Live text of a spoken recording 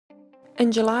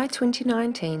In July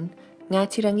 2019,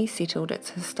 Ngati Rangi settled its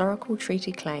historical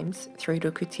treaty claims through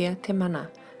Rukutia Te Mana,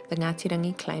 the Ngati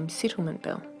Rangi Claims Settlement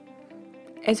Bill.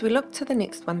 As we look to the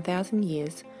next 1,000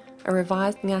 years, a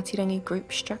revised Ngati Rangi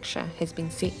group structure has been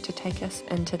set to take us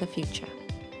into the future.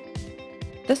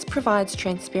 This provides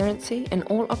transparency in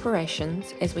all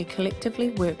operations as we collectively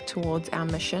work towards our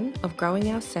mission of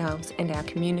growing ourselves and our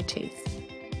communities.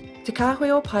 Te Kāhui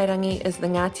o Pairangi is the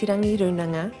Ngati Rangi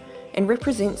runanga and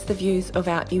represents the views of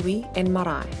our iwi and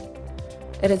marae.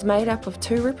 It is made up of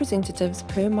 2 representatives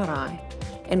per marae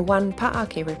and 1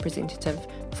 pāake representative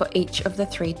for each of the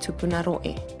 3 tupuna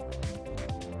roe.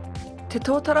 Te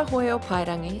Tōtara Hoi o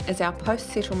Pairangi is our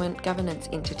post-settlement governance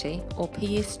entity, or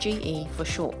PSGE for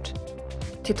short.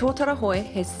 Te Tōtara Hoi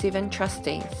has 7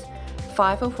 trustees,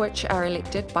 5 of which are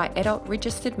elected by adult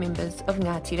registered members of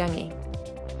Ngati Rangi.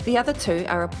 The other 2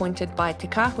 are appointed by Te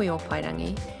Kāhui o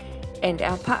Pairangi and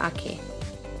our pāake.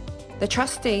 The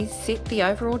trustees set the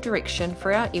overall direction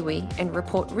for our iwi and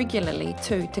report regularly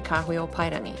to Te Kāhui o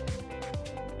Pairangi.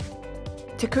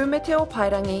 Te Kumete o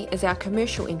Pairangi is our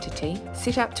commercial entity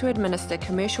set up to administer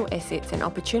commercial assets and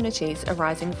opportunities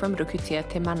arising from Rukutia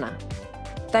Te Mana.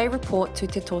 They report to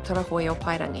Te Tōtara Hoi o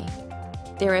Pairangi.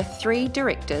 There are 3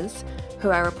 directors who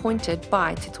are appointed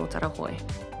by Te Tōtara Hoi.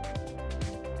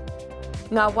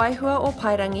 Ngā Waihua o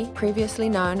Pairangi, previously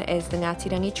known as the Ngati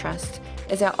Rangi Trust,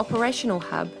 is our operational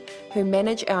hub who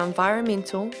manage our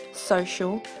environmental,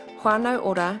 social, whānau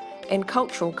ora and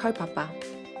cultural kaupapa.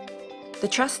 The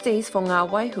trustees for Ngā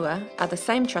Waihua are the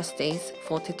same trustees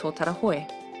for Te Tōtara Hoi.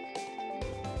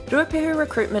 Ruapehu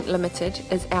Recruitment Limited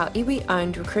is our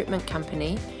iwi-owned recruitment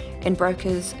company and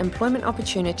brokers employment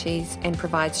opportunities and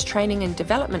provides training and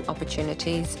development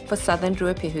opportunities for southern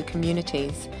Ruapehu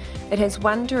communities. It has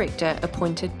 1 director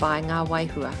appointed by Ngā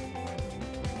Waihua.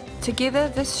 Together,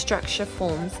 this structure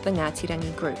forms the Ngati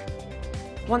Rangi Group.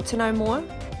 Want to know more?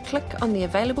 Click on the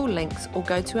available links or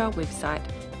go to our website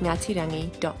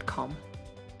ngatirangi.com.